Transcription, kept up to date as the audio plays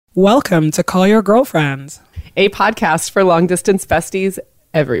Welcome to Call Your Girlfriend, a podcast for long-distance besties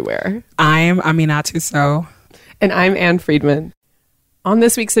everywhere. I'm Aminatu So. And I'm Anne Friedman. On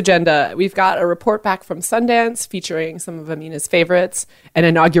this week's agenda, we've got a report back from Sundance featuring some of Amina's favorites, an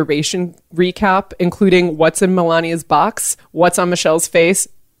inauguration recap, including what's in Melania's box, what's on Michelle's face,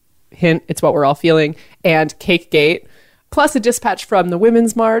 hint, it's what we're all feeling, and Cakegate, plus a dispatch from the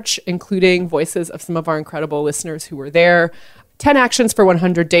Women's March, including voices of some of our incredible listeners who were there, 10 actions for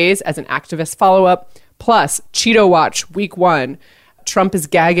 100 days as an activist follow-up, plus Cheeto Watch Week 1. Trump is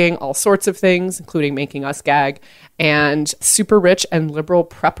gagging all sorts of things, including making us gag, and super rich and liberal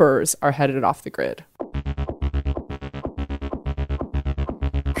preppers are headed off the grid.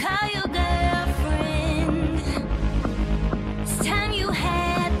 Call your girlfriend. It's time you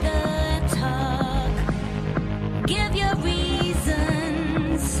had the talk. Give your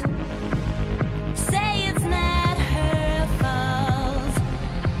reasons. Say it's not her fault.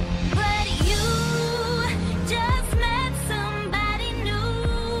 But you just met somebody new.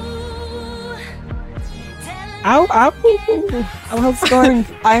 Ow, ow. How's it going?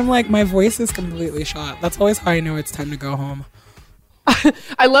 I'm like, my voice is completely shot. That's always how I know it's time to go home.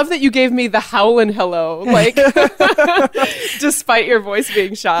 I love that you gave me the howlin' hello, like, despite your voice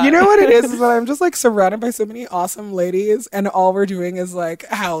being shot. You know what it is that I'm just like surrounded by so many awesome ladies and all we're doing is like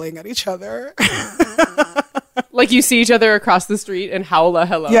howling at each other. Like you see each other across the street and howl a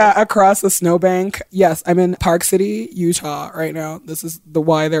hello. Yeah, across the snowbank. Yes, I'm in Park City, Utah right now. This is the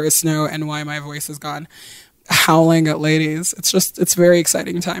why there is snow and why my voice is gone. Howling at ladies. It's very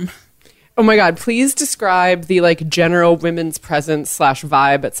exciting time. Oh my God, please describe the like general women's presence /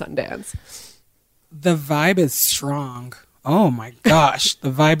 vibe at Sundance. The vibe is strong. Oh my gosh. The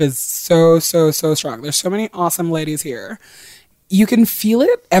vibe is so strong. There's so many awesome ladies here. You can feel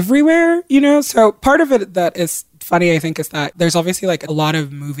it everywhere, you know? So part of it that is funny, I think, is that there's obviously like a lot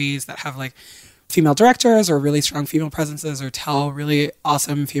of movies that have like female directors or really strong female presences or tell really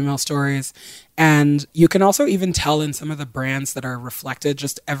awesome female stories. And you can also even tell in some of the brands that are reflected.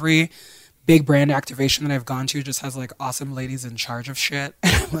 Just every big brand activation that I've gone to just has like awesome ladies in charge of shit.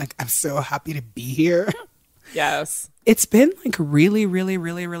 Like, I'm so happy to be here. Yes. It's been like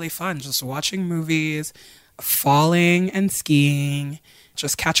really fun just watching movies, falling and skiing,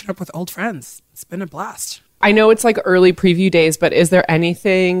 just catching up with old friends. It's been a blast. I know it's like early preview days, but is there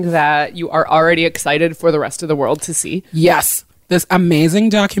anything that you are already excited for the rest of the world to see? Yes. This amazing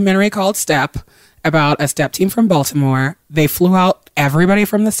documentary called Step about a step team from Baltimore. They flew out everybody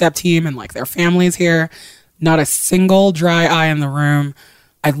from the step team and like their families here. Not a single dry eye in the room.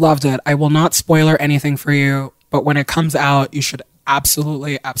 I loved it. I will not spoiler anything for you, but when it comes out, you should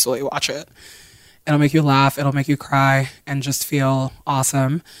absolutely watch it. It'll make you laugh. It'll make you cry and just feel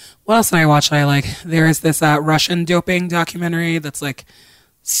awesome. What else did I watch that I like? There is this Russian doping documentary that's like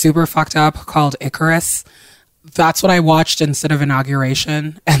super fucked up called Icarus. That's what I watched instead of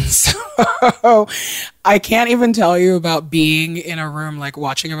Inauguration. And so I can't even tell you about being in a room like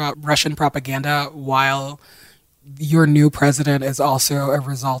watching about Russian propaganda while your new president is also a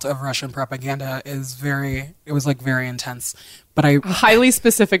result of Russian propaganda it was like very intense. But I highly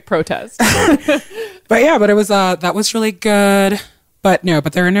specific protest. But it was that was really good. But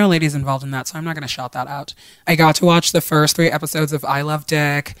there are no ladies involved in that, so I'm not going to shout that out. I got to watch the first 3 episodes of I Love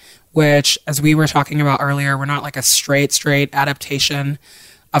Dick, which, as we were talking about earlier, we're not like a straight adaptation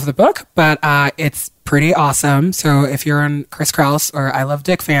of the book, but it's pretty awesome. So if you're a Chris Kraus or I Love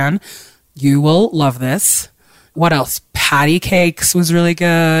Dick fan, you will love this. What else? Patty Cakes was really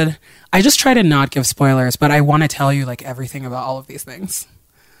good. I just try to not give spoilers, but I want to tell you like everything about all of these things.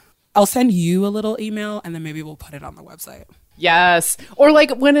 I'll send you a little email and then maybe we'll put it on the website. Yes. Or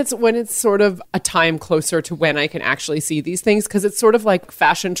like when it's sort of a time closer to when I can actually see these things, because it's sort of like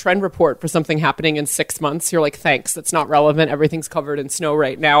fashion trend report for something happening in 6 months. You're like, thanks, that's not relevant. Everything's covered in snow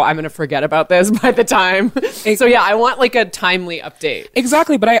right now. I'm going to forget about this by the time. So yeah, I want like a timely update.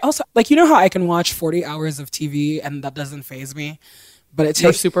 Exactly. But I also, like, you know how I can watch 40 hours of TV and that doesn't faze me? But it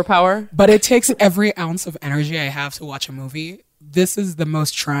takes your superpower. But it takes every ounce of energy I have to watch a movie. This is the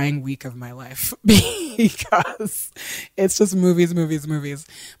most trying week of my life because it's just movies.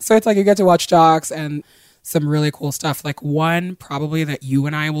 So it's like you get to watch docs and some really cool stuff. Like one probably that you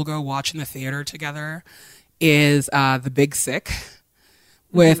and I will go watch in the theater together is The Big Sick.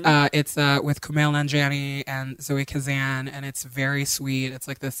 With it's with Kumail Nanjiani and Zoe Kazan, and it's very sweet. It's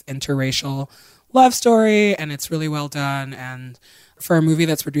like this interracial love story, and it's really well done. And for a movie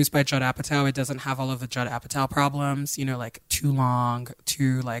that's produced by Judd Apatow, it doesn't have all of the Judd Apatow problems, you know, like too long,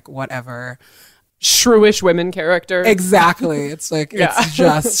 too like whatever. Shrewish women character. Exactly. It's like, it's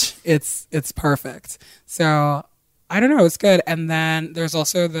just, it's perfect. So I don't know, it's good. And then there's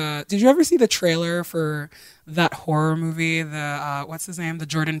also did you ever see the trailer for that horror movie, what's his name? The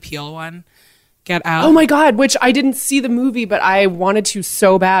Jordan Peele one? Get Out. Oh my God, which I didn't see the movie, but I wanted to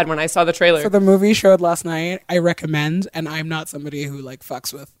so bad when I saw the trailer. So the movie showed last night. I recommend, and I'm not somebody who like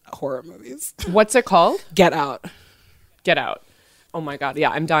fucks with horror movies. What's it called? Get Out. Get Out. Oh my God,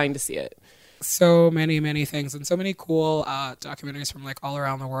 yeah, I'm dying to see it. So many things and so many cool documentaries from like all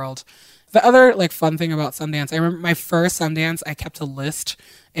around the world. The other like fun thing about Sundance, I remember my first Sundance, I kept a list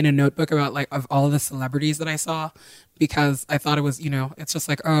in a notebook about like of all of the celebrities that I saw, because I thought it was, it's just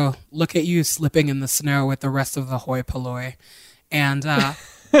like, oh, look at you slipping in the snow with the rest of the hoi polloi. And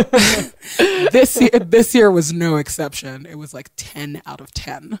this year was no exception. It was like 10 out of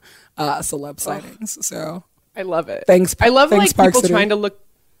 10 celeb sightings. So I love it. Thanks. I love thanks, like Park people City. trying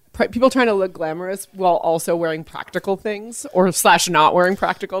to look glamorous while also wearing practical things or / not wearing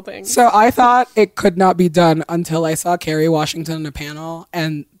practical things. So I thought it could not be done until I saw Kerry Washington in a panel,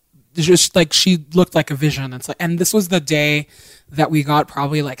 and just like she looked like a vision. It's like, and this was the day that we got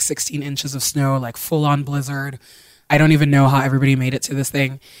probably like 16 inches of snow, like full on blizzard. I don't even know how everybody made it to this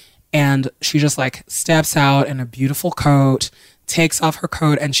thing. And she just like steps out in a beautiful coat, takes off her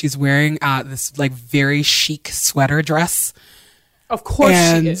coat, and she's wearing this like very chic sweater dress. Of course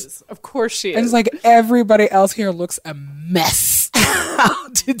she is. Of course she is. And it's like everybody else here looks a mess. How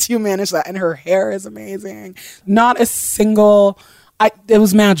did you manage that? And her hair is amazing. Not a single... it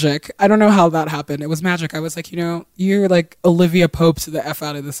was magic. I don't know how that happened. It was magic. I was like, you're like Olivia Pope to the F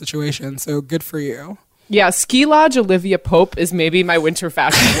out of the situation. So good for you. Yeah, Ski Lodge Olivia Pope is maybe my winter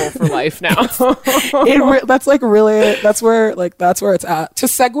fashion goal for life now. That's where it's at. To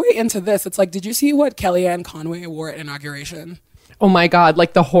segue into this, it's like, did you see what Kellyanne Conway wore at inauguration? Oh my God,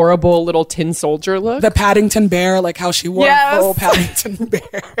 like the horrible little tin soldier look. The Paddington Bear, like how she wore a full Paddington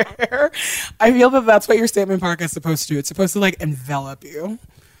Bear. I feel that that's what your statement park is supposed to do. It's supposed to like envelop you.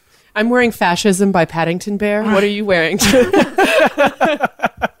 I'm wearing Fascism by Paddington Bear. What are you wearing?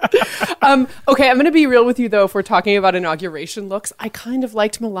 Okay, I'm going to be real with you, though. If we're talking about inauguration looks, I kind of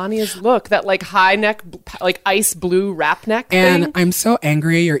liked Melania's look. That like high neck, like ice blue wrap neck thing. And I'm so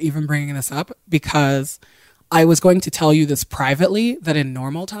angry you're even bringing this up, because I was going to tell you this privately, that in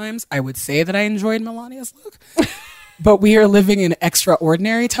normal times, I would say that I enjoyed Melania's look. But we are living in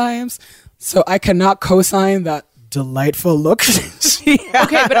extraordinary times, so I cannot co-sign that delightful look. Okay,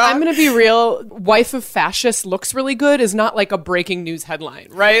 but I'm going to be real. Wife of fascist looks really good is not like a breaking news headline,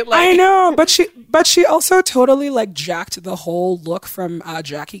 right? Like, I know, but she also totally like jacked the whole look from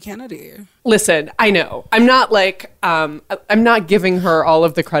Jackie Kennedy. Listen, I know. I'm not like I'm not giving her all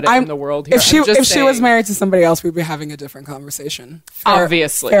of the credit in the world here. If she was married to somebody else, we'd be having a different conversation.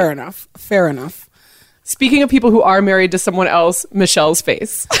 Obviously. Fair enough. Speaking of people who are married to someone else, Michelle's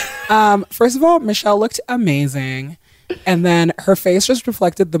face. First of all, Michelle looked amazing. And then her face just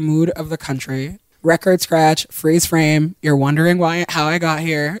reflected the mood of the country. Record scratch, freeze frame. You're wondering how I got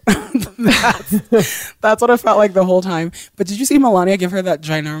here. That's what it felt like the whole time. But did you see Melania give her that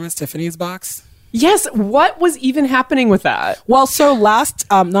ginormous Tiffany's box? Yes. What was even happening with that? Well, so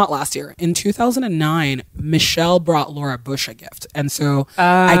not last year, in 2009, Michelle brought Laura Bush a gift. And so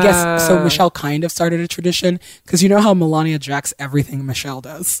I guess, so Michelle kind of started a tradition, because you know how Melania jacks everything Michelle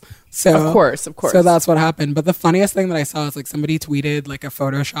does. So Of course. So that's what happened. But the funniest thing that I saw is like somebody tweeted like a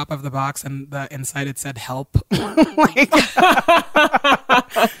Photoshop of the box, and the inside it said help.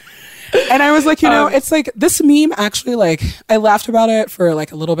 And I was like, it's like this meme actually, like I laughed about it for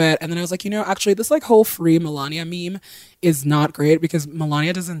like a little bit. And then I was like, actually this like whole free Melania meme is not great, because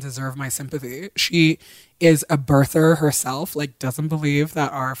Melania doesn't deserve my sympathy. She is a birther herself, like doesn't believe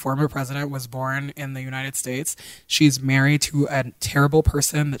that our former president was born in the United States. She's married to a terrible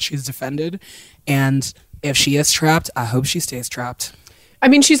person that she's defended. And if she is trapped, I hope she stays trapped. I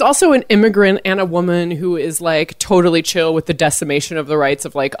mean, she's also an immigrant and a woman who is like totally chill with the decimation of the rights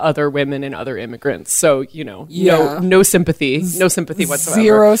of like other women and other immigrants. So, no sympathy whatsoever.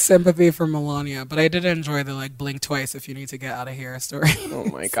 Zero sympathy for Melania, but I did enjoy the like blink twice if you need to get out of here story. Oh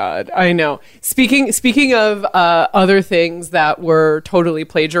my God. I know. Speaking of other things that were totally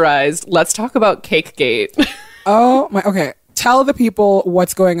plagiarized, let's talk about Cakegate. Okay. Tell the people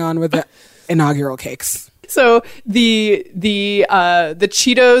what's going on with the inaugural cakes. So the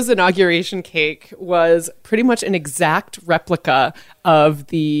Cheetos inauguration cake was pretty much an exact replica of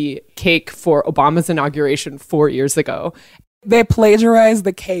the cake for Obama's inauguration 4 years ago. They plagiarized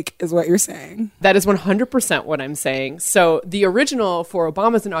the cake, is what you're saying. That is 100% what I'm saying. So the original for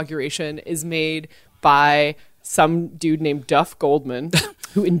Obama's inauguration is made by some dude named Duff Goldman,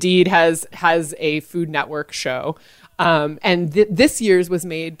 who indeed has a Food Network show. And this year's was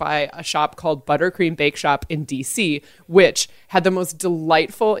made by a shop called Buttercream Bake Shop in DC, which had the most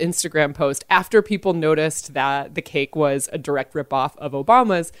delightful Instagram post after people noticed that the cake was a direct ripoff of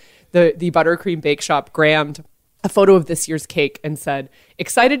Obama's. The Buttercream Bake Shop grammed a photo of this year's cake and said,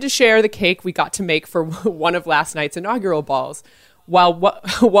 "Excited to share the cake we got to make for one of last night's inaugural balls.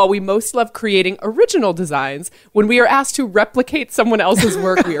 While we most love creating original designs, when we are asked to replicate someone else's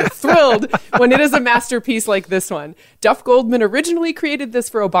work, we are thrilled when it is a masterpiece like this one. Duff Goldman originally created this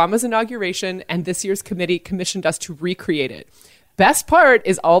for Obama's inauguration, and this year's committee commissioned us to recreate it. Best part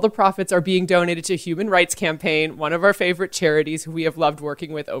is all the profits are being donated to Human Rights Campaign, one of our favorite charities who we have loved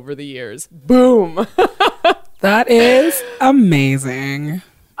working with over the years." Boom. That is amazing.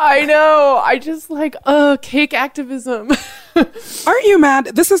 I know. I just like, cake activism. Aren't you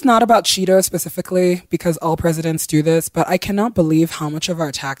mad? This is not about Cheetos specifically, because all presidents do this, but I cannot believe how much of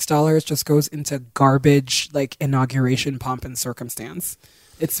our tax dollars just goes into garbage, like inauguration pomp and circumstance.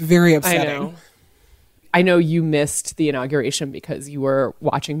 It's very upsetting. I know you missed the inauguration because you were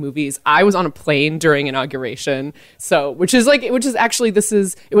watching movies. I was on a plane during inauguration. Which is actually,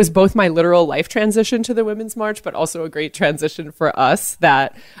 it was both my literal life transition to the Women's March, but also a great transition for us,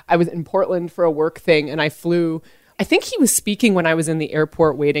 that I was in Portland for a work thing and I flew. I think he was speaking when I was in the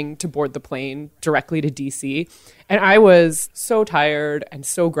airport waiting to board the plane directly to DC. And I was so tired and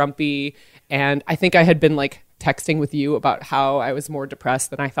so grumpy. And I think I had been like texting with you about how I was more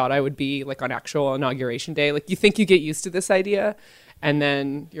depressed than I thought I would be, like on actual inauguration day. Like, you think you get used to this idea and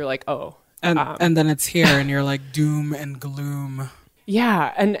then you're like, oh. And then it's here and you're like doom and gloom.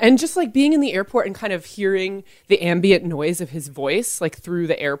 Yeah. And just like being in the airport and kind of hearing the ambient noise of his voice, like through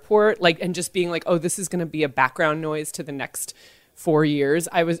the airport, like, and just being like, oh, this is going to be a background noise to the next 4 years.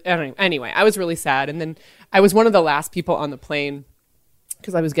 I was really sad. And then I was one of the last people on the plane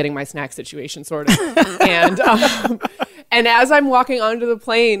because I was getting my snack situation sorted. And as I'm walking onto the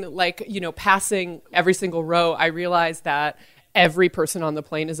plane, like, you know, passing every single row, I realized that every person on the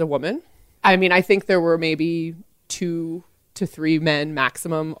plane is a woman. I mean, I think there were maybe 2 to 3 men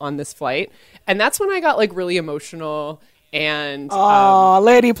maximum on this flight. And that's when I got like really emotional and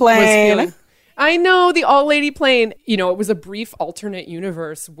lady plane. I know, the all lady plane. You know, it was a brief alternate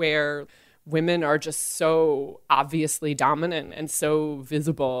universe where women are just so obviously dominant and so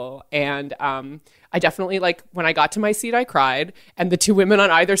visible. And I definitely, like, when I got to my seat, I cried. And the 2 women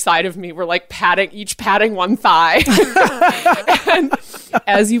on either side of me were like patting one thigh. And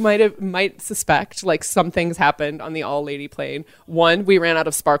as you might suspect, like, some things happened on the all lady plane. One, we ran out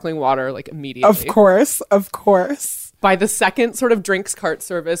of sparkling water like immediately. Of course. By the second sort of drinks cart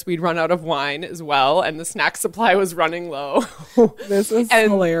service, we'd run out of wine as well. And the snack supply was running low. This is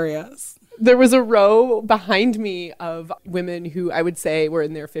hilarious. There was a row behind me of women who I would say were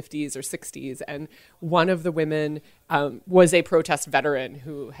in their 50s or 60s. And one of the women was a protest veteran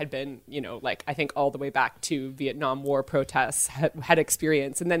who had been, you know, like, I think all the way back to Vietnam War protests had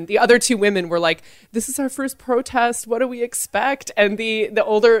experience. And then the other 2 women were like, "This is our first protest. What do we expect?" And the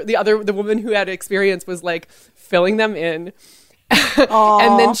woman who had experience was like filling them in.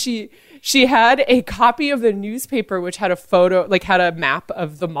 And then she had a copy of the newspaper, which had a photo, like had a map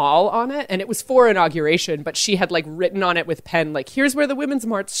of the mall on it. And it was for inauguration, but she had like written on it with pen, like, "Here's where the Women's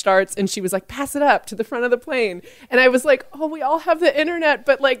March starts." And she was like, "Pass it up to the front of the plane." And I was like, oh, we all have the internet,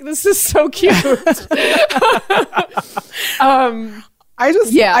 but like, this is so cute. I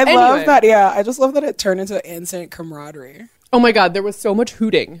love that. Yeah. I just love that it turned into instant camaraderie. Oh my God, there was so much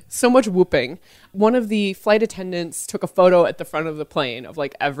hooting, so much whooping. One of the flight attendants took a photo at the front of the plane of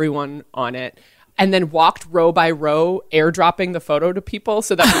like everyone on it and then walked row by row, airdropping the photo to people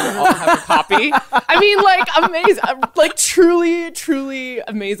so that we would all have a copy. I mean, like, amazing, like truly, truly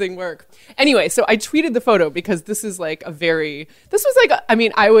amazing work. Anyway, so I tweeted the photo because this was like, I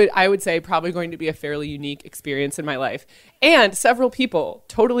would say probably going to be a fairly unique experience in my life. And several people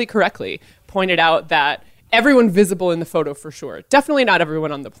totally correctly pointed out that everyone visible in the photo for sure, definitely not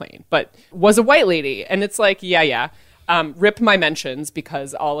everyone on the plane, but was a white lady. And it's like, yeah. Rip my mentions,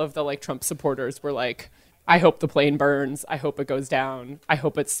 because all of the like Trump supporters were like, "I hope the plane burns. I hope it goes down. I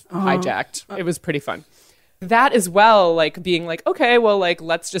hope it's hijacked." It was pretty fun. That as well, like being like, okay, well, like,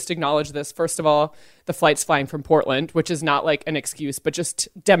 let's just acknowledge this. First of all, the flight's flying from Portland, which is not like an excuse, but just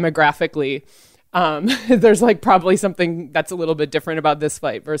demographically, there's like probably something that's a little bit different about this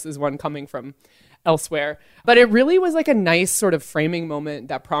flight versus one coming from elsewhere. But it really was like a nice sort of framing moment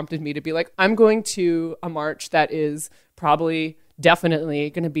that prompted me to be like, I'm going to a march that is probably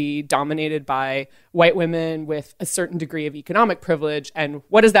definitely going to be dominated by white women with a certain degree of economic privilege. And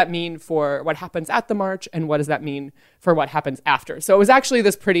what does that mean for what happens at the march? And what does that mean for what happens after? So it was actually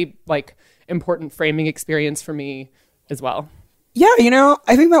this pretty like important framing experience for me as well. Yeah,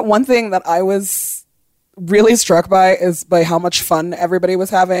 I think that one thing that I was really struck by is by how much fun everybody was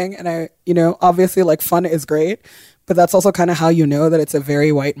having. And obviously like fun is great, but that's also kind of how you know that it's a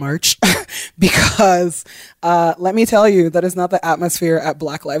very white march because let me tell you, that is not the atmosphere at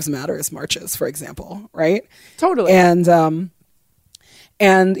Black Lives Matters marches, for example, right? Totally. And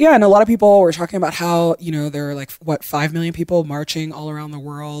yeah, and a lot of people were talking about how, there are 5 million people marching all around the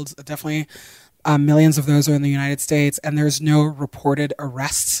world. Definitely millions of those are in the United States, and there's no reported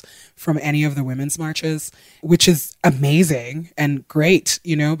arrests from any of the women's marches, which is amazing and great,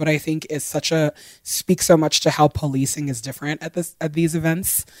 but I think speaks so much to how policing is different at these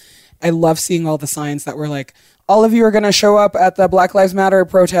events. I love seeing all the signs that were like, all of you are going to show up at the Black Lives Matter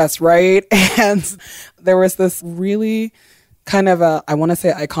protest, right? And there was this really kind of I want to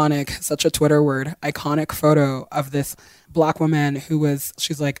say iconic, such a Twitter word, iconic photo of this Black woman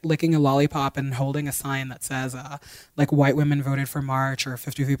she's like licking a lollipop and holding a sign that says like white women voted for March, or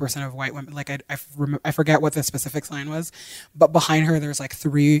 53% of white women. Like I forget what the specific sign was, but behind her there's like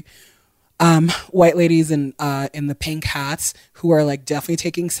 3 white ladies in the pink hats who are like definitely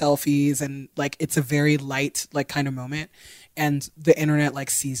taking selfies, and like it's a very light like kind of moment, and the internet like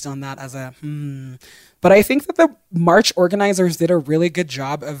seized on that as But I think that the march organizers did a really good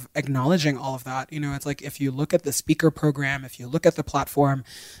job of acknowledging all of that. It's like if you look at the speaker program, if you look at the platform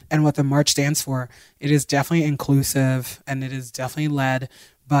and what the march stands for, it is definitely inclusive, and it is definitely led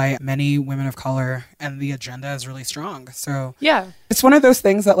by many women of color, and the agenda is really strong. So yeah, it's one of those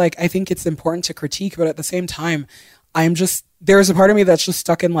things that like I think it's important to critique, but at the same time, there's a part of me that's just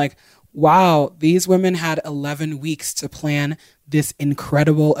stuck in like, wow, these women had 11 weeks to plan this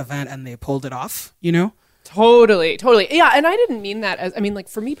incredible event and they pulled it off, Totally. Yeah, and I didn't mean that as, like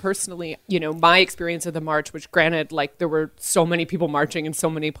for me personally, my experience of the march, which granted, like there were so many people marching in so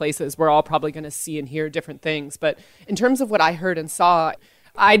many places, we're all probably going to see and hear different things. But in terms of what I heard and saw,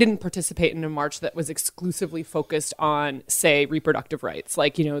 I didn't participate in a march that was exclusively focused on, say, reproductive rights.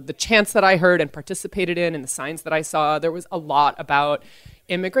 Like, the chants that I heard and participated in and the signs that I saw, there was a lot about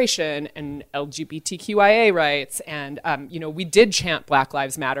immigration and LGBTQIA rights. And, we did chant Black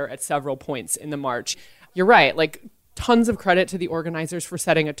Lives Matter at several points in the march. You're right. Like, tons of credit to the organizers for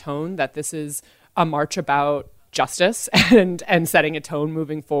setting a tone that this is a march about justice and setting a tone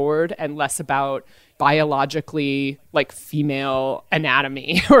moving forward, and less about biologically like female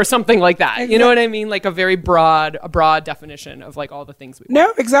anatomy or something like that. Exactly. You know what I mean? Like a very broad definition of like all the things we want.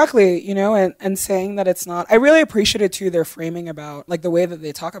 No, exactly. And saying that it's not, I really appreciated too their framing about like the way that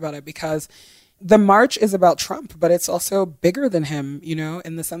they talk about it, because the march is about Trump, but it's also bigger than him,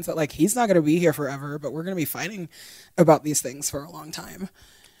 in the sense that like he's not going to be here forever, but we're going to be fighting about these things for a long time.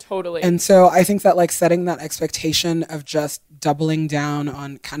 Totally. And so I think that like setting that expectation of just doubling down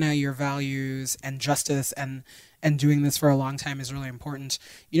on kind of your values and justice and doing this for a long time is really important.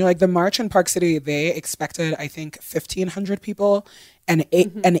 Like the march in Park City, they expected, I think, 1,500 people, and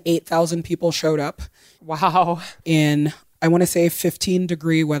 8,000 people showed up. Wow. In, I want to say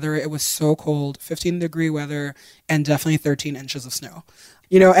 15-degree weather. It was so cold, 15-degree weather, and definitely 13 inches of snow.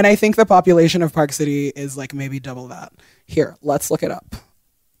 And I think the population of Park City is like maybe double that. Here, let's look it up.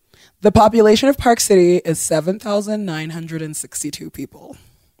 The population of Park City is 7,962 people.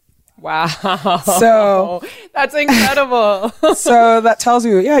 Wow. So that's incredible. So that tells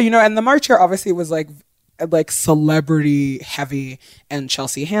you, yeah, and the march here obviously was like celebrity heavy, and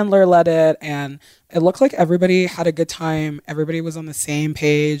Chelsea Handler led it, and it looked like everybody had a good time. Everybody was on the same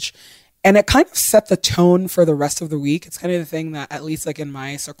page. And it kind of set the tone for the rest of the week. It's kind of the thing that, at least like in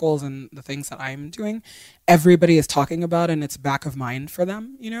my circles and the things that I'm doing, everybody is talking about, and it's back of mind for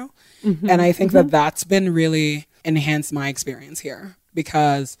them, Mm-hmm. And I think that that's been really enhanced my experience here,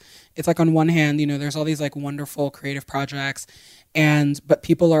 because it's like on one hand, there's all these like wonderful creative projects, but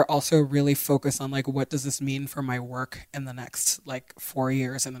people are also really focused on like, what does this mean for my work in the next like 4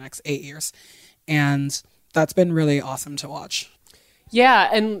 years, in the next 8 years? And that's been really awesome to watch. Yeah,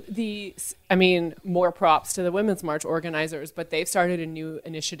 and more props to the Women's March organizers, but they've started a new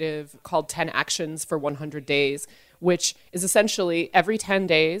initiative called 10 Actions for 100 Days, which is essentially every 10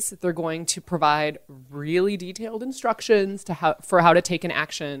 days, they're going to provide really detailed instructions for how to take an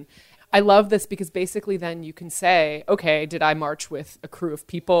action. I love this because basically then you can say, okay, did I march with a crew of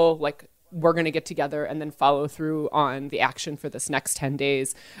people? Like, we're going to get together and then follow through on the action for this next 10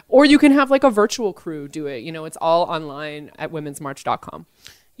 days. Or you can have like a virtual crew do it. It's all online at womensmarch.com.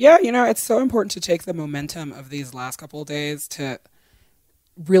 Yeah, it's so important to take the momentum of these last couple of days to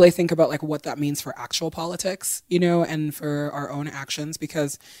really think about like what that means for actual politics, and for our own actions,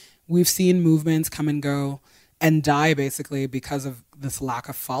 because we've seen movements come and go and die basically because of this lack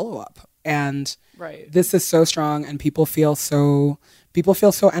of follow-up. And Right. this is so strong, and people feel so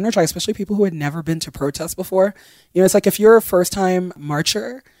energized, especially people who had never been to protest before. You know, it's like if you're a first time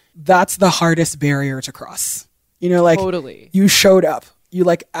marcher, that's the hardest barrier to cross. You know, like Totally. you showed up. You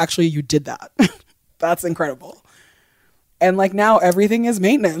like actually you did that. That's incredible. And like now everything is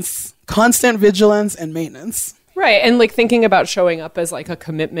maintenance, constant vigilance and maintenance. Right. And like thinking about showing up as like a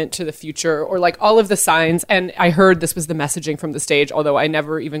commitment to the future, or like all of the signs. And I heard this was the messaging from the stage, although I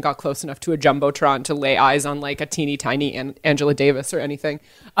never even got close enough to a Jumbotron to lay eyes on like a teeny tiny Angela Davis or anything.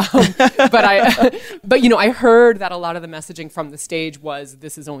 But you know, I heard that a lot of the messaging from the stage was,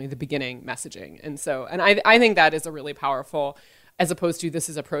 this is only the beginning messaging. And so, and I think that is a really powerful, as opposed to this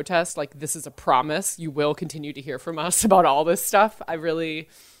is a protest, like this is a promise. You will continue to hear from us about all this stuff.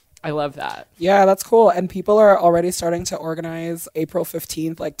 I love that. Yeah, that's cool. And people are already starting to organize April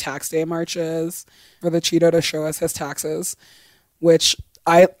 15th, like tax day marches for the Cheeto to show us his taxes, which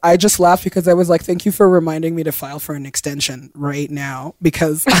I just laughed because I was like, thank you for reminding me to file for an extension right now,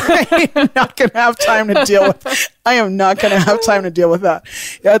 because I am not going to have time to deal with that.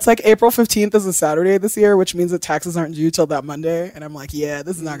 Yeah, it's like April 15th is a Saturday this year, which means that taxes aren't due till that Monday. And I'm like, yeah,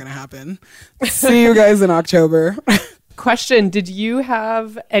 this is not going to happen. See you guys in October. Question, did you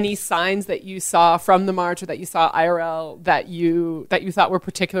have any signs that you saw from the march or that you saw IRL that you thought were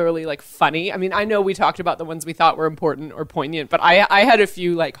particularly like funny? I mean, I know we talked about the ones we thought were important or poignant, but I had a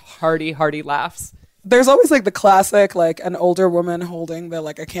few like hearty laughs. There's always like the classic, like an older woman holding the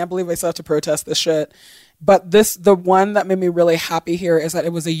like, I can't believe I still have to protest this shit. But the one that made me really happy here is that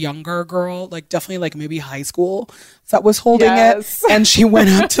it was a younger girl, like definitely like maybe high school, that was holding it. And she went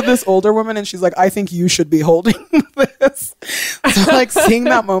up to this older woman and she's like, I think you should be holding this. So like seeing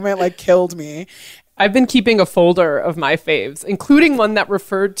that moment like killed me. I've been keeping a folder of my faves, including one that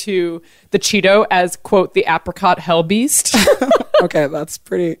referred to the Cheeto as, quote, the apricot hell beast. Okay, that's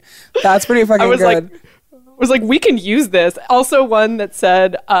pretty fucking good. Was like, we can use this. Also one that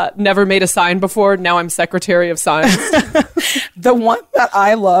said, never made a sign before, now I'm Secretary of Signs. The one that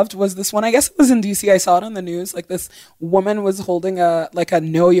I loved was this one. I guess it was in DC. I saw it on the news. Like this woman was holding a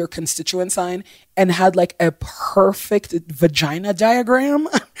know your constituent sign and had like a perfect vagina diagram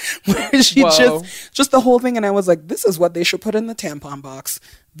where she just the whole thing. And I was like, this is what they should put in the tampon box.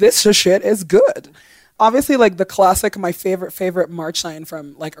 This shit is good. Obviously, like the classic, my favorite march sign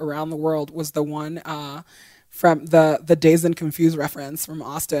from like around the world was the one from the Dazed and Confused reference from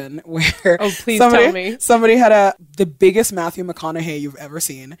Austin, where tell me. Somebody had the biggest Matthew McConaughey you've ever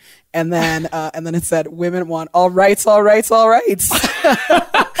seen, and then it said, "Women want all rights, all rights, all rights."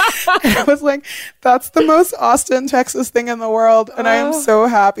 And I was like, that's the most Austin, Texas thing in the world, and I am so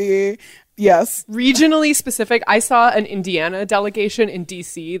happy. Yes. Regionally specific. I saw an Indiana delegation in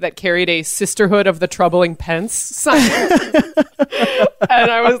DC that carried a Sisterhood of the Troubling Pence sign. And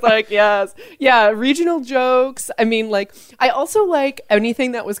I was like, yes. Yeah, regional jokes. I mean, like, I also like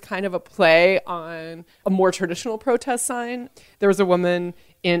anything that was kind of a play on a more traditional protest sign. There was a woman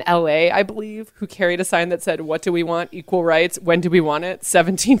in LA, I believe, who carried a sign that said, what do we want? Equal rights. When do we want it?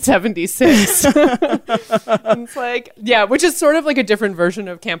 1776. It's like, yeah, which is sort of like a different version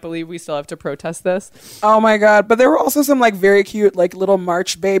of can't believe we still have to protest this. Oh my God. But there were also some like very cute, like little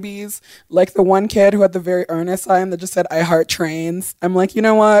march babies, like the one kid who had the very earnest sign that just said, I heart trains. I'm like, you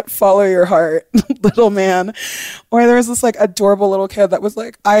know what? Follow your heart, little man. Or there was this like adorable little kid that was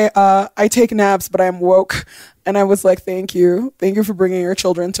like, I take naps, but I'm woke. And I was like, thank you. Thank you for bringing your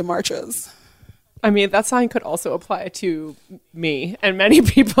children to marches. I mean, that sign could also apply to me and many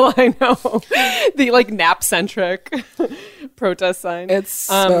people I know. The like nap-centric protest sign. It's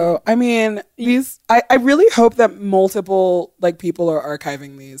so, I mean, I really hope that multiple like people are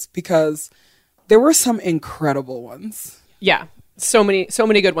archiving these because there were some incredible ones. Yeah, so many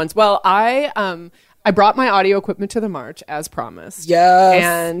good ones. Well, I brought my audio equipment to the march as promised. Yes.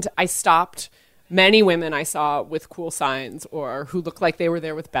 And I stopped many women I saw with cool signs or who looked like they were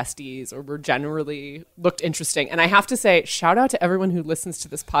there with besties or were generally looked interesting. And I have to say, shout out to everyone who listens to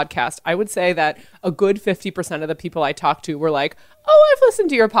this podcast. I would say that a good 50% of the people I talked to were like, oh, I've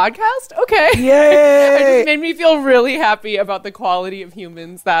listened to your podcast. Okay. Yay. It just made me feel really happy about the quality of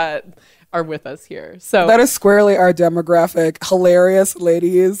humans that are with us here. So that is squarely our demographic. Hilarious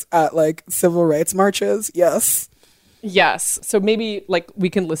ladies at like civil rights marches. Yes. Yes. So maybe like we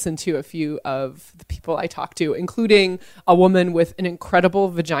can listen to a few of the people I talked to, including a woman with an incredible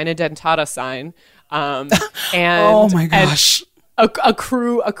vagina dentata sign. And oh my gosh. And a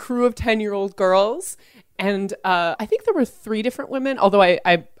crew of 10-year-old girls. And I think there were 3 different women, although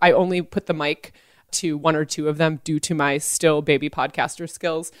I only put the mic to 1 or 2 of them due to my still baby podcaster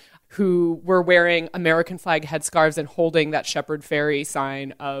skills, who were wearing American flag headscarves and holding that Shepherd Ferry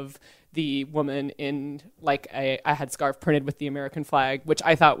sign of the woman in like a headscarf printed with the American flag, which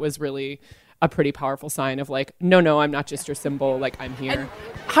I thought was really a pretty powerful sign of like, no, I'm not just your symbol, like I'm here.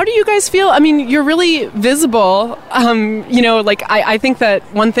 How do you guys feel? I mean, you're really visible. Like I think that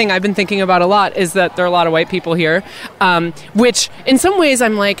one thing I've been thinking about a lot is that there are a lot of white people here, which in some ways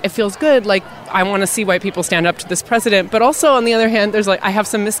I'm like, it feels good. Like I want to see white people stand up to this president. But also on the other hand, there's like, I have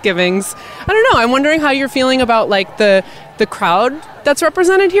some misgivings. I don't know. I'm wondering how you're feeling about like the crowd that's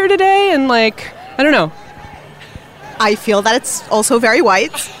represented here today. And like, I don't know. I feel that it's also very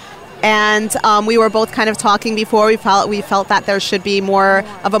white. And we were both kind of talking before. We felt that there should be more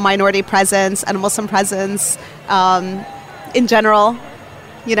of a minority presence and a Muslim presence in general.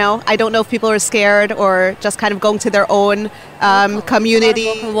 You know, I don't know if people are scared or just kind of going to their own community.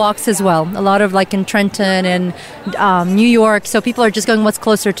 Local walks as well. A lot of like in Trenton and New York. So people are just going what's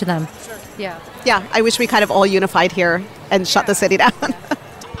closer to them. Yeah. Yeah, I wish we kind of all unified here and shut the city down.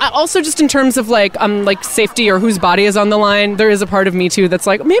 Also, just in terms of like safety or whose body is on the line, there is a part of me too that's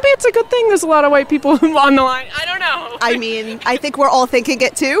like, maybe it's a good thing there's a lot of white people on the line. I don't know. I mean, I think we're all thinking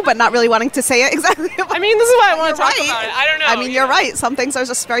it too, but not really wanting to say it exactly. I mean, this is why I want to talk about it. I don't know. I mean, you're right. Some things are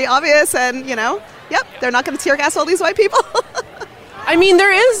just very obvious, and they're not going to tear gas all these white people. I mean,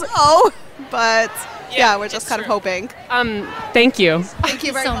 there is. Oh, but yeah, we're just kind of hoping. Thank you. Thank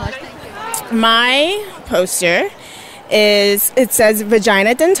you very much. My poster it says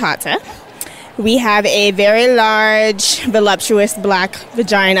vagina dentata. We have a very large, voluptuous black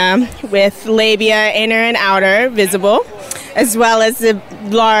vagina with labia inner and outer visible, as well as the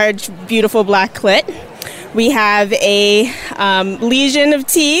large, beautiful black clit. We have a lesion of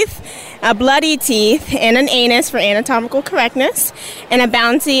teeth, a bloody teeth, and an anus for anatomical correctness, and a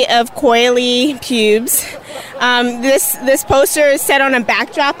bounty of coily pubes. This poster is set on a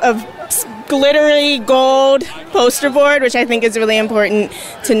backdrop of glittery gold poster board, which I think is really important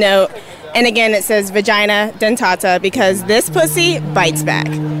to note. And again, it says vagina dentata because this pussy bites back.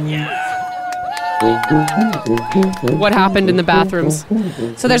 What happened in the bathrooms?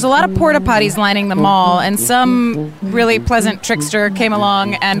 So there's a lot of porta potties lining the mall, and some really pleasant trickster came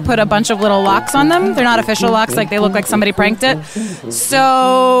along and put a bunch of little locks on them. They're not official locks, like they look like somebody pranked it.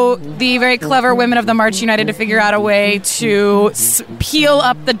 So the very clever women of the March united to figure out a way to peel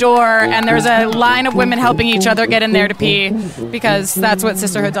up the door, and there's a line of women helping each other get in there to pee, because that's what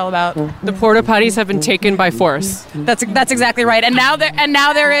sisterhood's all about. The porta potties have been taken by force. That's exactly right. And now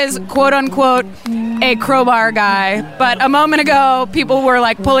there is, quote unquote, a crowbar guy. But a moment ago, people were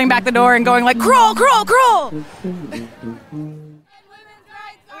like pulling back the door and going like, crawl, crawl, crawl. Women's rights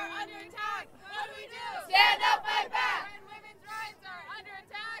are under attack. What do we do? Stand up, fight back. Women's rights are under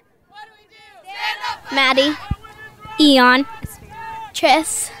attack. What do we do? Stand up, fight Maddie, Eon,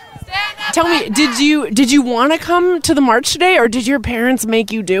 Tris. Tell me, did you want to come to the march today, or did your parents make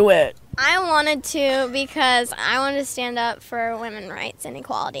you do it? I wanted to because I wanted to stand up for women's rights and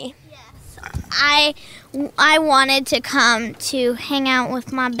equality. I wanted to come to hang out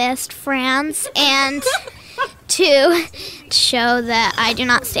with my best friends and to show that I do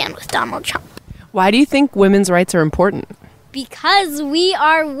not stand with Donald Trump. Why do you think women's rights are important? Because we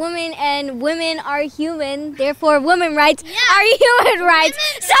are women and women are human, therefore women's rights are human rights.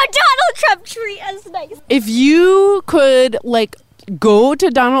 So Donald Trump treat us nice. If you could go to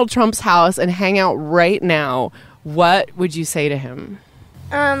Donald Trump's house and hang out right now, what would you say to him?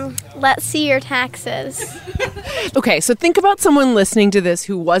 Let's see your taxes. Okay, so think about someone listening to this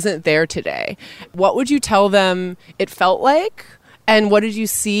who wasn't there today. What would you tell them it felt like? And what did you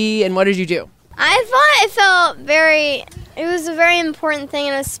see and what did you do? I thought it was a very important thing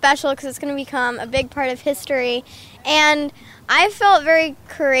and it was special because it's going to become a big part of history. And I felt very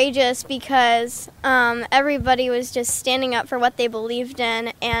courageous because everybody was just standing up for what they believed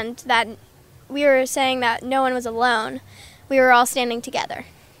in, and that we were saying that no one was alone. We were all standing together.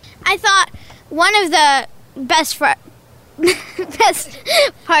 I thought one of the best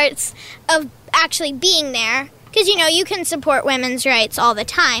parts of actually being there, because, you can support women's rights all the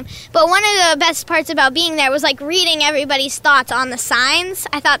time, but one of the best parts about being there was, reading everybody's thoughts on the signs.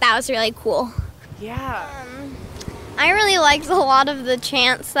 I thought that was really cool. Yeah. I really liked a lot of the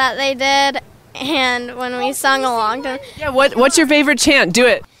chants that they did, and when we sung along to... Yeah, what's your favorite chant? Do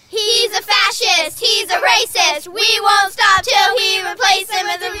it. He's a fascist, he's a racist, we won't stop till he replaces him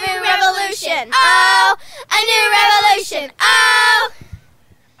with a new revolution. Oh, a new revolution. Oh.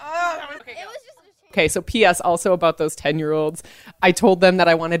 Okay, so P.S. also about those 10-year-olds. I told them that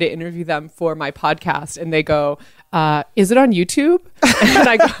I wanted to interview them for my podcast, and they go, is it on YouTube? And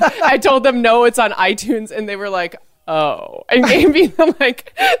I told them, no, it's on iTunes. And they were like, Oh, and gave me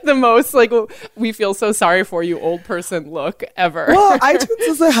the most we feel so sorry for you old person look ever. Well, iTunes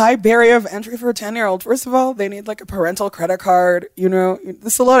is a high barrier of entry for a 10-year-old. First of all, they need like a parental credit card. You know,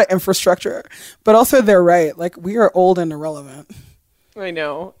 there's a lot of infrastructure, but also they're right. Like, we are old and irrelevant. I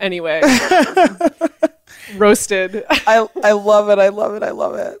know. Anyway, roasted. I love it. I love it. I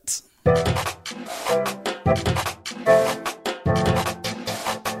love it.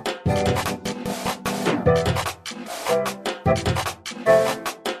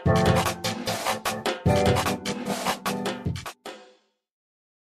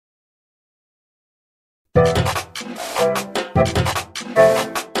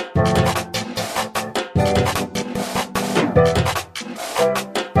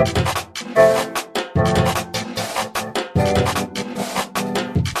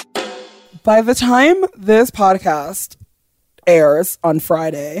 By the time this podcast airs on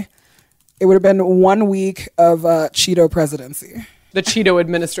Friday, it would have been 1 week of Cheeto presidency. The Cheeto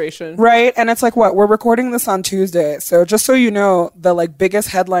administration. Right. And it's like, what? We're recording this on Tuesday. So just so you know, the like biggest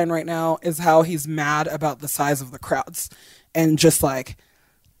headline right now is how he's mad about the size of the crowds and just like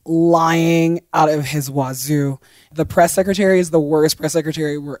lying out of his wazoo. The press secretary is the worst press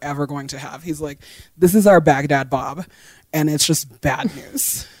secretary we're ever going to have. He's like, this is our Baghdad Bob. And it's just bad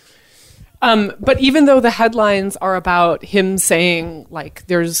news. But even though the headlines are about him saying like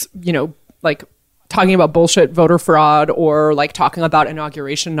there's, you know, like talking about bullshit voter fraud or like talking about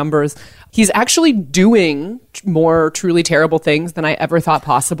inauguration numbers, he's actually doing more truly terrible things than I ever thought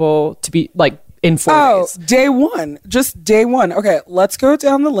possible to be like in 4 days. Day one. Just day one. Okay, let's go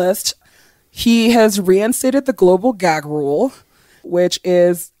down the list. He has reinstated the global gag rule, which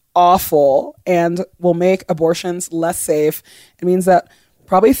is awful and will make abortions less safe. It means that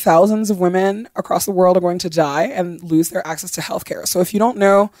probably thousands of women across the world are going to die and lose their access to healthcare. So if you don't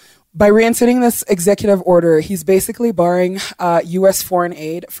know, by reinstating this executive order, he's basically barring U.S. foreign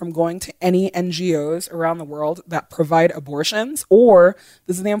aid from going to any NGOs around the world that provide abortions, or,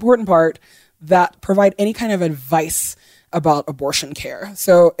 this is the important part, that provide any kind of advice about abortion care.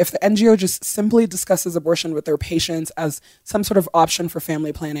 So if the NGO just simply discusses abortion with their patients as some sort of option for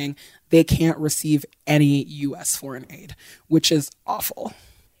family planning, they can't receive any U.S. foreign aid, which is awful.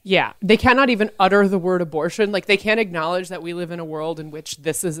 Yeah, they cannot even utter the word abortion. Like, they can't acknowledge that we live in a world in which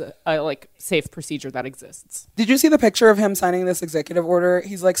this is a like safe procedure that exists. Did you see the picture of him signing this executive order?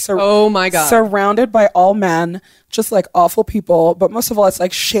 He's like, oh my God, surrounded by all men, just like awful people. But most of all, it's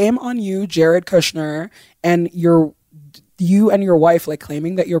like, shame on you, Jared Kushner, and you and your wife, like,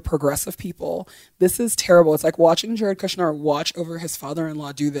 claiming that you're progressive people. This is terrible. It's like watching Jared Kushner watch over his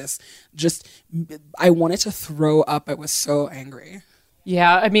father-in-law do this. Just, I wanted to throw up. I was so angry.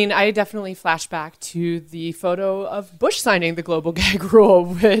 Yeah, I mean, I definitely flash back to the photo of Bush signing the global gag rule,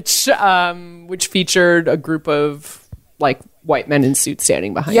 which featured a group of like white men in suits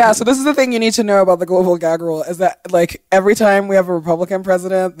standing behind him. So this is the thing you need to know about the global gag rule, is that like every time we have a Republican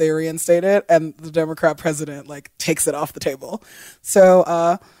president, they reinstate it, and the Democrat president like takes it off the table.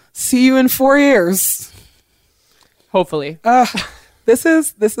 So see you in 4 years. Hopefully. This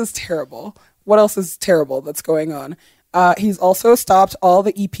is terrible. What else is terrible that's going on? He's also stopped all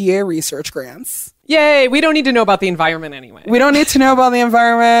the EPA research grants. Yay! We don't need to know about the environment anyway. We don't need to know about the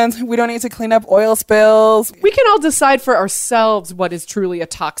environment. We don't need to clean up oil spills. We can all decide for ourselves what is truly a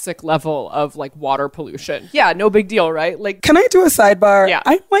toxic level of like water pollution. Yeah, no big deal, right? Like, can I do a sidebar? Yeah.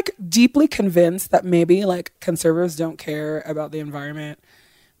 I'm like deeply convinced that maybe like conservatives don't care about the environment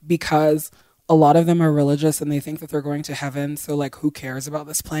because a lot of them are religious and they think that they're going to heaven. So like, who cares about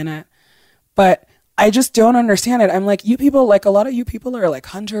this planet? But I just don't understand it. I'm like, you people, like a lot of you people are like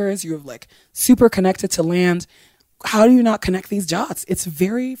hunters. You have like super connected to land. How do you not connect these dots? It's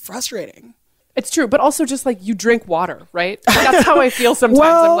very frustrating. It's true, but also just like you drink water, right? That's how I feel sometimes.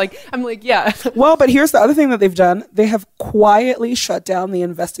 Well, I'm like, yeah. Well, but here's the other thing that they've done. They have quietly shut down the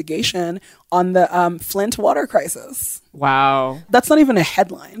investigation on the Flint water crisis. Wow. That's not even a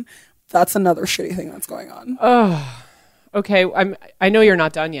headline. That's another shitty thing that's going on. Oh, okay. I know you're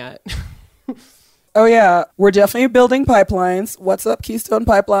not done yet. Oh, yeah. We're definitely building pipelines. What's up, Keystone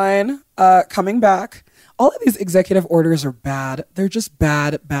Pipeline? Coming back. All of these executive orders are bad. They're just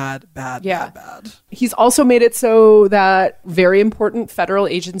bad. He's also made it so that very important federal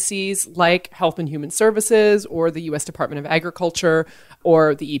agencies like Health and Human Services or the U.S. Department of Agriculture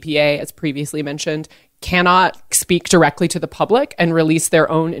or the EPA, as previously mentioned, cannot speak directly to the public and release their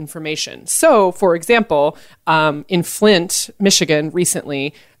own information. So, for example, in Flint, Michigan,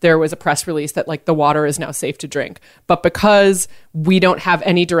 recently, there was a press release that like the water is now safe to drink. But because we don't have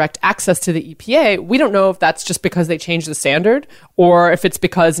any direct access to the EPA, we don't know if that's just because they changed the standard or if it's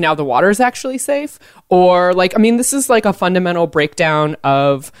because now the water is actually safe. Or like, I mean, this is like a fundamental breakdown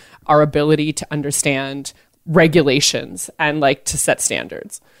of our ability to understand regulations and like to set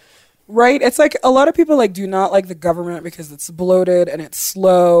standards. Right. It's like a lot of people like do not like the government because it's bloated and it's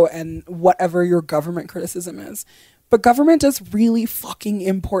slow and whatever your government criticism is. But government does really fucking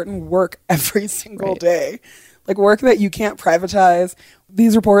important work every single day. Like work that you can't privatize.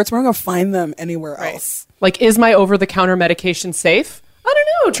 These reports, we're not going to find them anywhere else. Like, is my over-the-counter medication safe? I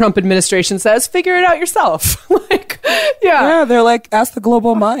don't know, Trump administration says. Figure it out yourself. Yeah, they're like, ask the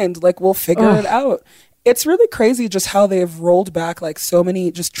global mind. Like, we'll figure it out. It's really crazy just how they've rolled back like so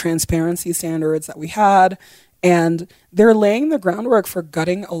many just transparency standards that we had. And they're laying the groundwork for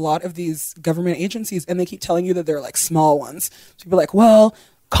gutting a lot of these government agencies. And they keep telling you that they're like small ones. So people are like, well,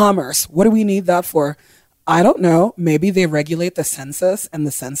 commerce, what do we need that for? I don't know. Maybe they regulate the census, and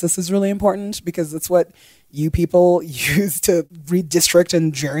the census is really important because it's what you people use to redistrict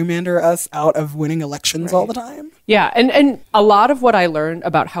and gerrymander us out of winning elections all the time. Yeah, and a lot of what I learned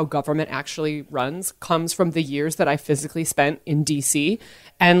about how government actually runs comes from the years that I physically spent in DC.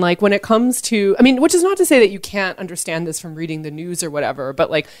 And like when it comes to, I mean, which is not to say that you can't understand this from reading the news or whatever, but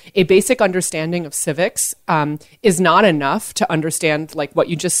like a basic understanding of civics is not enough to understand like what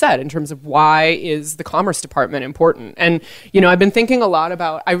you just said in terms of why is the Commerce Department important. And, you know, I've been thinking a lot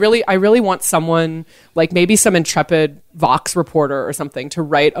about, I really want someone like maybe some intrepid Vox reporter or something to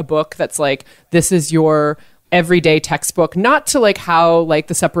write a book that's like, this is your everyday textbook, not to like how like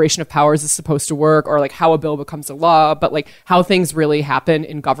the separation of powers is supposed to work or like how a bill becomes a law, but like how things really happen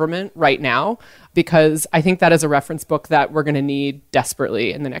in government right now, because I think that is a reference book that we're going to need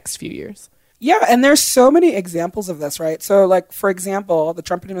desperately in the next few years. Yeah, and there's so many examples of this, right? So like, for example, the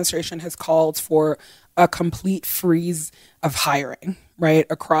Trump administration has called for a complete freeze of hiring, right,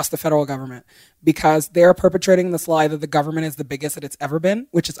 across the federal government because they're perpetrating this lie that the government is the biggest that it's ever been,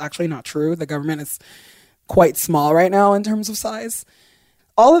 which is actually not true. The government is quite small right now in terms of size.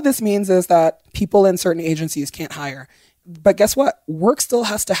 All of this means is that people in certain agencies can't hire. But guess what? Work still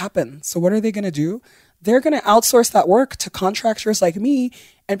has to happen. So what are they going to do? They're going to outsource that work to contractors like me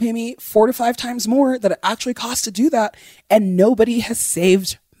and pay me 4 to 5 times more than it actually costs to do that. And nobody has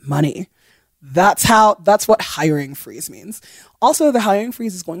saved money. That's what hiring freeze means. Also, the hiring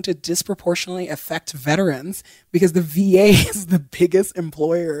freeze is going to disproportionately affect veterans because the VA is the biggest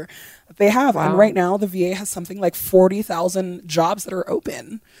employer that they have. Wow. And right now, the VA has something like 40,000 jobs that are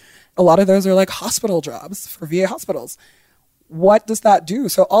open. A lot of those are like hospital jobs for VA hospitals. What does that do?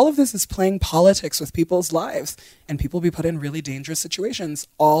 So all of this is playing politics with people's lives, and people will be put in really dangerous situations,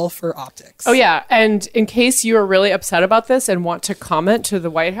 all for optics. Oh, yeah. And in case you are really upset about this and want to comment to the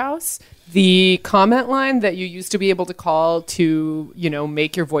White House, the comment line that you used to be able to call to, you know,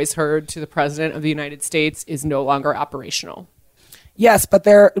 make your voice heard to the President of the United States is no longer operational. Yes, but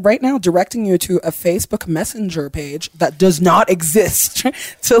they're right now directing you to a Facebook Messenger page that does not exist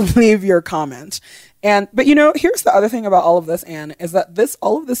to leave your comment. But you know, here's the other thing about all of this, Anne, is that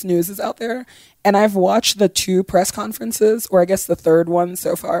all of this news is out there, and I've watched the 2 press conferences, or I guess the 3rd one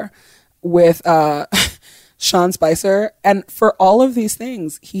so far, with Sean Spicer, and for all of these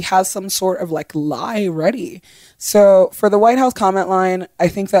things, he has some sort of like lie ready. So for the White House comment line, I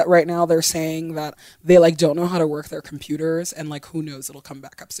think that right now they're saying that they like don't know how to work their computers, and like who knows, it'll come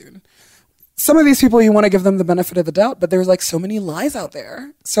back up soon. Some of these people, you want to give them the benefit of the doubt, but there's like so many lies out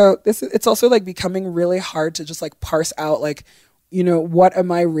there. So it's also like becoming really hard to just like parse out like, you know, what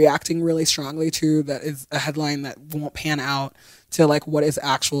am I reacting really strongly to that is a headline that won't pan out to like what is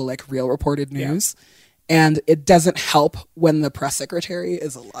actual like real reported news. Yeah. And it doesn't help when the press secretary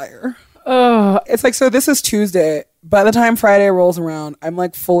is a liar. It's like, so this is Tuesday. By the time Friday rolls around, I'm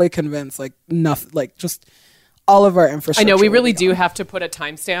like fully convinced, like nothing, like just all of our infrastructure. I know we really do have to put a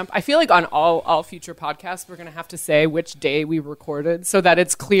timestamp. I feel like on all future podcasts, we're going to have to say which day we recorded so that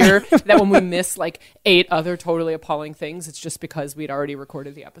it's clear that when we miss like 8 other totally appalling things, it's just because we'd already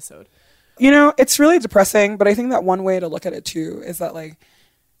recorded the episode. You know, it's really depressing, but I think that one way to look at it too is that like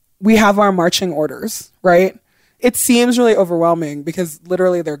we have our marching orders, right? It seems really overwhelming because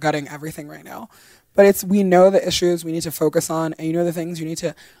literally they're gutting everything right now. But we know the issues we need to focus on, and you know the things you need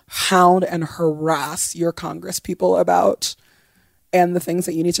to hound and harass your Congress people about, and the things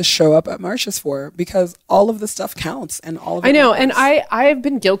that you need to show up at marches for, because all of this stuff counts, and all of it I know, matters. and I've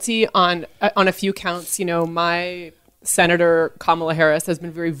been guilty on a few counts. You know, my Senator Kamala Harris has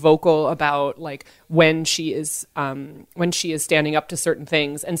been very vocal about like when she is standing up to certain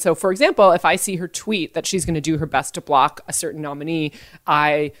things. And so, for example, if I see her tweet that she's going to do her best to block a certain nominee,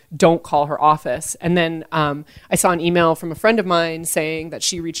 I don't call her office. And then I saw an email from a friend of mine saying that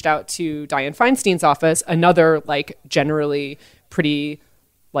she reached out to Dianne Feinstein's office, another like generally pretty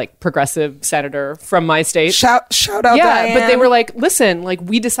like progressive senator from my state. Shout out Dianne. But they were like, listen, like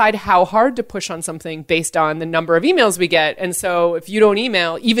we decide how hard to push on something based on the number of emails we get. And so if you don't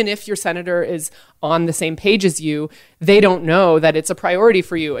email, even if your senator is on the same page as you, they don't know that it's a priority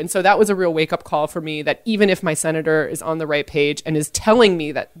for you. And so that was a real wake up call for me, that even if my senator is on the right page and is telling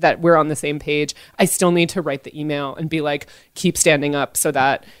me that we're on the same page, I still need to write the email and be like, keep standing up so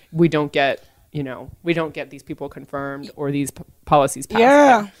that we don't get these people confirmed or these policies passed.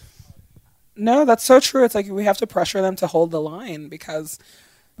 Yeah. No, that's so true. It's like we have to pressure them to hold the line because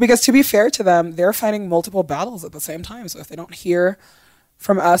to be fair to them, they're fighting multiple battles at the same time. So if they don't hear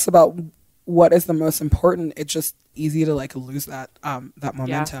from us about what is the most important, it's just easy to like lose that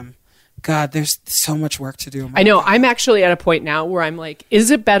momentum. Yeah. God, there's so much work to do. I know. I'm actually at a point now where I'm like, is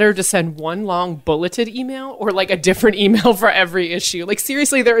it better to send one long bulleted email or like a different email for every issue? Like,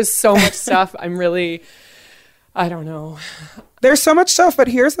 seriously, there is so much stuff. I don't know. There's so much stuff, but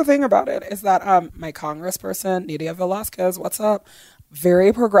here's the thing about it is that my congressperson, Nydia Velázquez, what's up?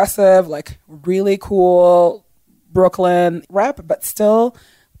 Very progressive, like really cool Brooklyn rep, but still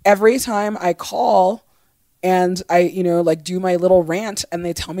every time I call and I, like do my little rant and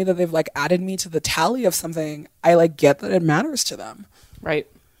they tell me that they've like added me to the tally of something, I like get that it matters to them. Right.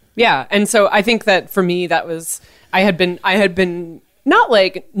 Yeah. And so I think that for me, that was, I had been not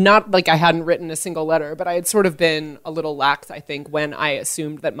like I hadn't written a single letter, but I had sort of been a little lax, I think, when I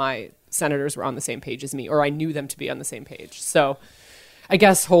assumed that my senators were on the same page as me, or I knew them to be on the same page. So I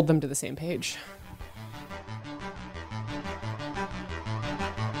guess hold them to the same page.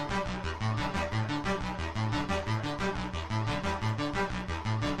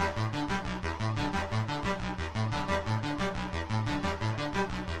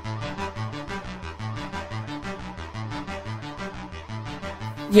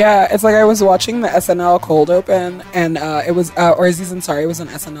 Yeah, it's like I was watching the SNL cold open, and it was, or Aziz Ansari was on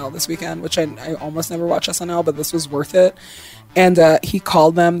SNL this weekend, which I almost never watch SNL, but this was worth it. And he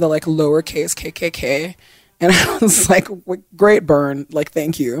called them the like lowercase KKK, and I was like, great burn, like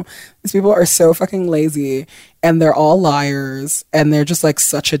thank you. These people are so fucking lazy, and they're all liars, and they're just like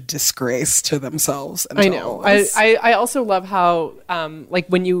such a disgrace to themselves. And I know. I also love how like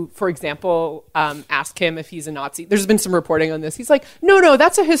when you, for example, ask him if he's a Nazi. There's been some reporting on this. He's like, no,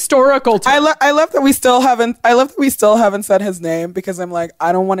 that's a historical term. I love that we still haven't said his name, because I'm like,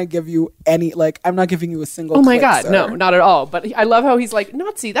 I don't want to give you any, like, I'm not giving you a single. Oh my God, sir. No, not at all. But I love how he's like,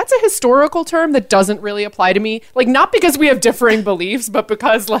 Nazi, that's a historical term that doesn't really apply to me. Like, not because we have differing beliefs, but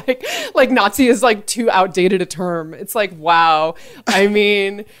because like Nazi is like too outdated a term. It's like, wow. I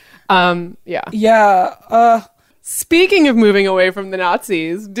mean, yeah. Yeah. Speaking of moving away from the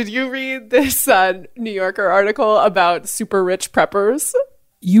Nazis, did you read this New Yorker article about super rich preppers?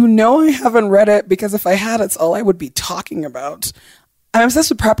 I haven't read it, because if I had, it's all I would be talking about. I'm obsessed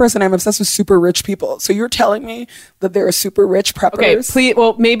with preppers, and I'm obsessed with super rich people. So you're telling me that there are super rich preppers? Okay, please.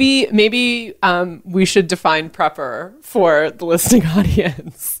 Well, maybe we should define prepper for the listening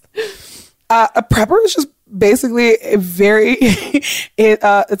audience. A prepper is just basically a very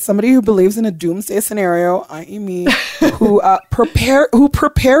it's somebody who believes in a doomsday scenario, i.e. me, who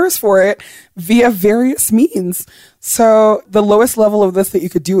prepares for it via various means. So the lowest level of this that you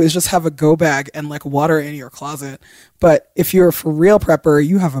could do is just have a go bag and like water in your closet. But if you're a for real prepper,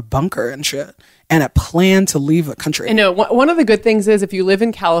 you have a bunker and shit and a plan to leave the country. I know. One of the good things is if you live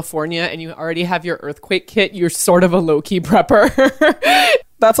in California and you already have your earthquake kit, you're sort of a low-key prepper.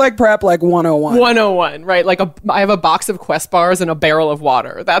 That's like prep like 101. 101, right? Like I have a box of Quest bars and a barrel of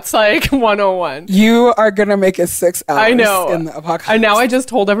water. That's like 101. You are going to make it 6 hours. I know. In the apocalypse. And now I just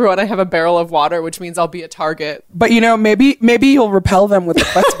told everyone I have a barrel of water, which means I'll be a target. But maybe you'll repel them with the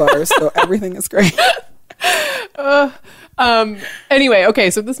Quest bars, so everything is great. Anyway, okay,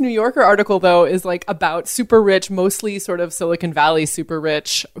 so this New Yorker article, though, is like about super rich, mostly sort of Silicon Valley super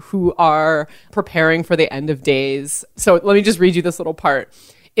rich, who are preparing for the end of days. So let me just read you this little part.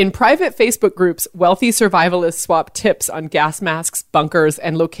 In private Facebook groups, wealthy survivalists swap tips on gas masks, bunkers,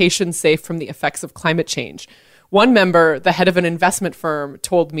 and locations safe from the effects of climate change. One member, the head of an investment firm,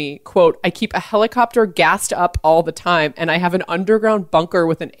 told me, quote, I keep a helicopter gassed up all the time, and I have an underground bunker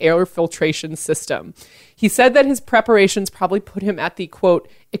with an air filtration system. He said that his preparations probably put him at the, quote,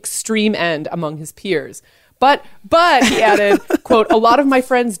 extreme end among his peers. But he added, quote, a lot of my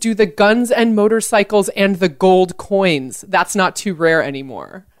friends do the guns and motorcycles and the gold coins. That's not too rare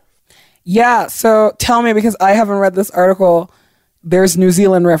anymore. Yeah, so tell me, because I haven't read this article, there's New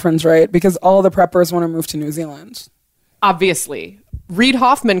Zealand reference, right? Because all the preppers want to move to New Zealand. Obviously. Reid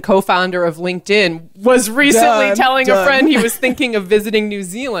Hoffman, co-founder of LinkedIn, was recently telling a friend he was thinking of visiting New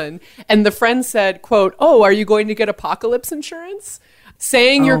Zealand. And the friend said, quote, oh, are you going to get apocalypse insurance?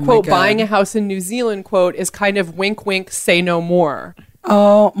 Saying you're, quote, buying a house in New Zealand, quote, is kind of wink, wink, say no more.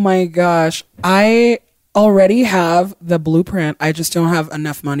 Oh my gosh. I already have the blueprint. I just don't have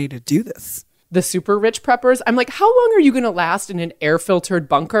enough money to do this. The super rich preppers, I'm like, how long are you going to last in an air-filtered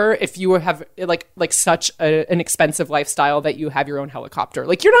bunker if you have like such an expensive lifestyle that you have your own helicopter?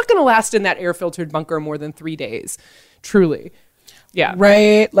 Like, you're not going to last in that air-filtered bunker more than 3 days, truly. Yeah.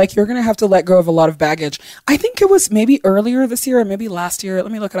 Right. Like, you're going to have to let go of a lot of baggage. I think it was maybe earlier this year or maybe last year.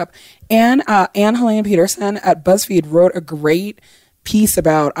 Let me look it up. Anne Helene Peterson at BuzzFeed wrote a great piece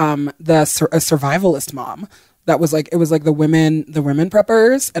about a survivalist mom. That was like, it was like the women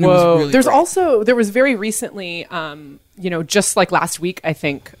preppers. And Whoa. It was really great. There was very recently, just like last week, I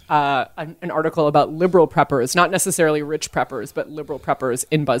think, an article about liberal preppers, not necessarily rich preppers, but liberal preppers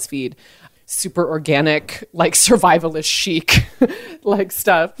in BuzzFeed. Super organic, like survivalist chic, like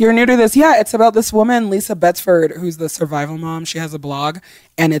stuff. You're new to this. Yeah, it's about this woman, Lisa Betzford, who's the survival mom. She has a blog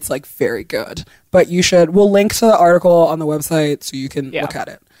and it's like very good. But we'll link to the article on the website so you can look at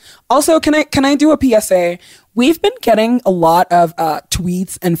it. Also, can I do a PSA? We've been getting a lot of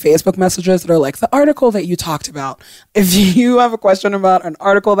tweets and Facebook messages that are like, the article that you talked about. If you have a question about an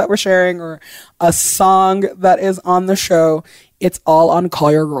article that we're sharing or a song that is on the show, it's all on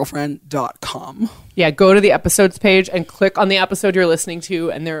callyourgirlfriend.com. Yeah, go to the episodes page and click on the episode you're listening to,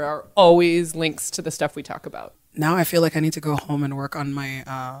 and there are always links to the stuff we talk about. Now I feel like I need to go home and work on my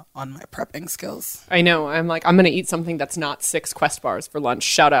prepping skills. I know. I'm like, I'm going to eat something that's not 6 Quest bars for lunch.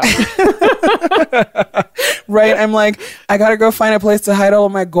 Shout out. Right? I'm like, I got to go find a place to hide all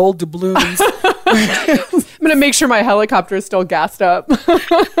of my gold doubloons. I'm going to make sure my helicopter is still gassed up.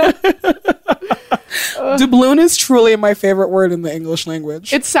 Doubloon is truly my favorite word in the English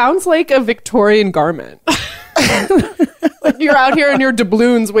language. It sounds like a Victorian garment. Like you're out here in your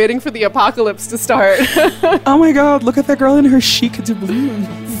doubloons waiting for the apocalypse to start. Oh my God, look at that girl in her chic doubloons.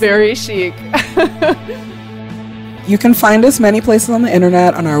 Very chic. You can find us many places on the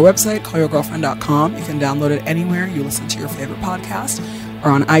internet on our website, callyourgirlfriend.com. You can download it anywhere you listen to your favorite podcast, or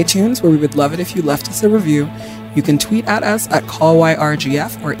on iTunes, where we would love it if you left us a review. You can tweet at us at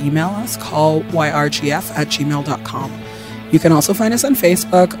callyrgf or email us callyrgf@gmail.com. You can also find us on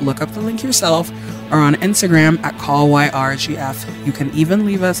Facebook, look up the link yourself, or on Instagram at callyrgf. You can even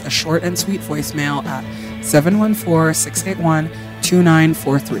leave us a short and sweet voicemail at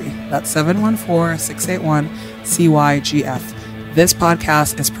 714-681-2943. That's 714-681-CYGF. This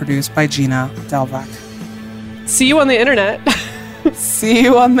podcast is produced by Gina Delvac. See you on the internet. See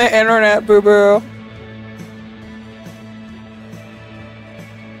you on the internet, boo-boo.